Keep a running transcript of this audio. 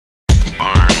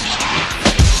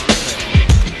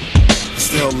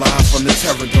Still live from the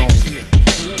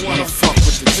Terrorizm. Wanna fuck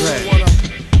with the dread.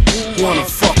 Wanna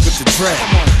fuck with the dread.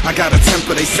 I got a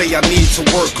temper they say I need to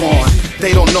work on.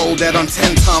 They don't know that I'm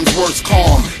 10 times worse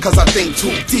calm. Cause I think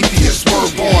too deep, you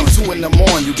swerve on. 2 in the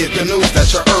morning, you get the news that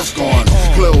your earth gone.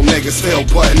 Little nigga still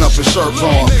button up his shirt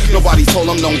wrong. Nobody told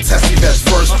him don't test me best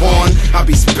firstborn. I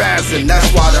be spazzing,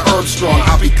 that's why the herb's strong.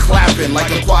 I be clapping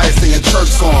like a choir singing church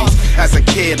songs. As a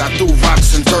kid, I threw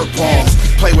rocks and dirt bombs.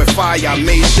 Play with fire, I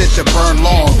made shit to burn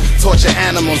long. Torture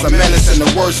animals, a menace in the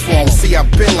worst form. See, I've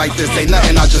been like this, ain't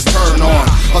nothing I just turn on.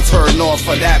 I'll turn off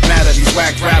for that matter. These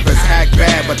whack rappers act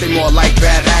bad, but they more like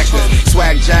bad actors.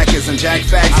 Swag jackets and jack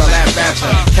fags, I laugh at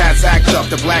ya. Cats act up,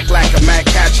 the black lack a mad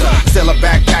catcher. Still a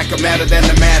backpacker, madder than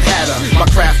the Mad Hatter. My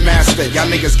craft master, y'all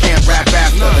niggas can't rap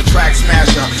after. The track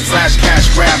smasher, slash cash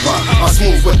grabber. I'm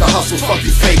smooth with the hustle, fuck you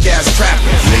fake ass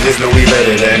trappers. Niggas know we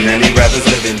better than any rappers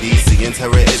living. DC and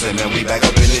terrorism, and we back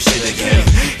up in this shit again.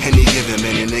 Any given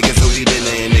minute, niggas know we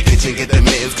dinner in the kitchen, get the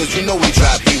mittens, cause you know we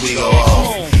drop, here we go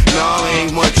off. Nah,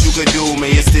 ain't much you could do,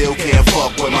 man, you still can't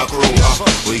fuck with my crew.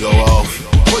 We go off.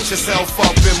 Put yourself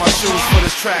up in my shoes for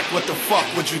this track, what the fuck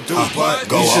would you do? But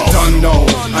go you should off. done know,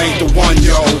 I ain't the one,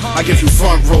 yo. I give you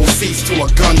front row seats to a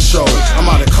gun show.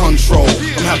 I'm out of control,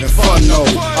 I'm having fun, no.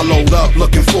 I load up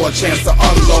looking for a chance to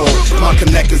unload. My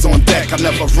connect is on deck, I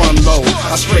never run low.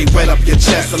 I straight wet up your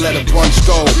chest and let a bunch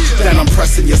go. Then I'm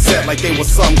pressing your set like they were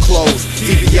some clothes.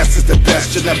 TVS is the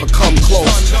best, you never come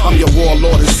close. I'm your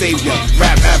warlord and savior,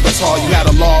 rap avatar. You had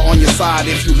a law on your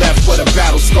side if you left with a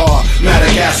battle scar.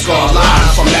 Madagascar,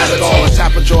 live from that at all. A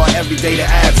tap a drawer every day to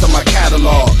add to my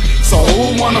catalog. So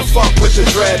who wanna fuck with the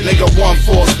dread? Nigga,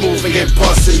 1-4 smooth and get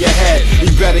bust in your head.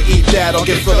 You better eat that or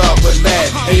get filled up with lead.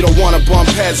 And you don't wanna bump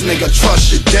heads, nigga,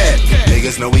 trust you're dead.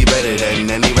 Niggas know we better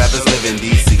than any rappers living.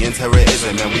 DC and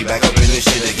terrorism, and we back up in this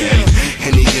shit again.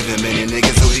 Any given minute,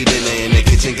 niggas know we dinner in the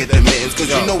kitchen, get the mittens, cause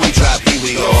you know we drop, here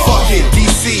we go off. Fuck it,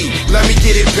 DC, let me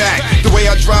get it back. The way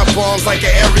I drop bombs like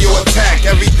an aerial attack.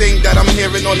 Everything that I'm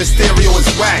hearing on the stereo is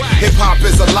whack. Hip-hop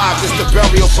is alive, it's the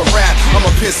burial for rap.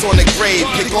 I'ma piss on the grave,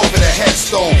 kick over the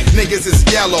headstone. Niggas is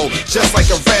yellow, just like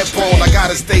a red bone. I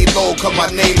gotta stay low, cause my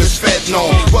name is Fed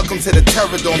known. Welcome to the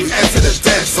Terrorizm, you enter the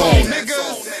dead zone.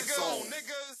 Niggas.